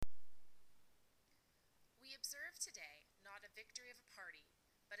We observe today not a victory of a party,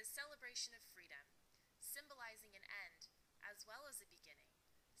 but a celebration of freedom, symbolizing an end as well as a beginning,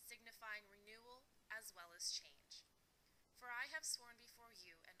 signifying renewal as well as change. For I have sworn before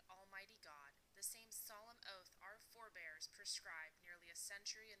you and Almighty God the same solemn oath our forebears prescribed nearly a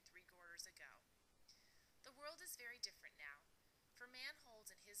century and 3/4 ago. The world is very different now, for man holds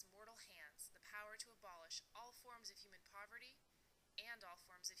in his mortal hands the power to abolish all forms of human poverty and all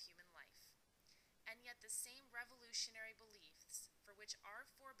forms of human life. And yet the same revolutionary beliefs for which our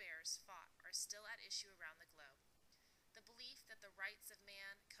forebears fought are still at issue around the globe. The belief that the rights of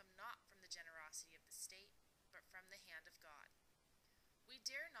man come not from the generosity of the state, but from the hand of God. We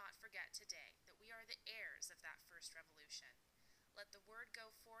dare not forget today that we are the heirs of that first revolution. Let the word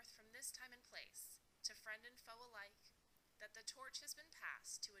go forth from this time and place, to friend and foe alike, that the torch has been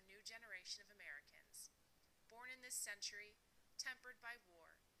passed to a new generation of Americans, born in this century, tempered by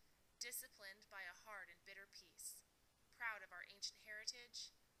war, disciplined by a hard and bitter peace, proud of our ancient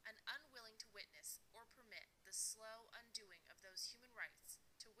heritage, and unwilling to witness or permit the slow undoing of those human rights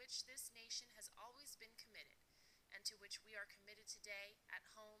to which this nation has always been committed, and to which we are committed today at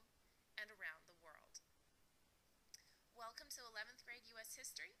home and around the world. Welcome to 11th grade U.S.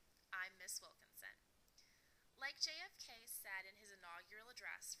 History. I'm Miss Wilkinson. Like JFK said in his inaugural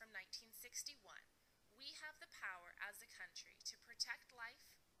address from 1961, we have the power as a country to protect life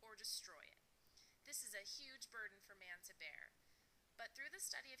or destroy it. This is a huge burden for man to bear, but through the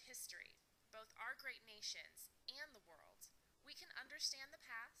study of history, both our great nations and the world, we can understand the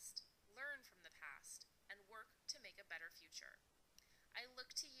past, learn from the past, and work to make a better future. I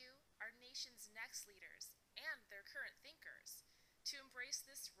look to you, our nation's next leaders, and their current thinkers, to embrace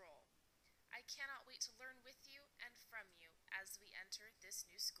this role. I cannot wait to learn with you and from you as we enter this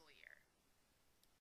new school year.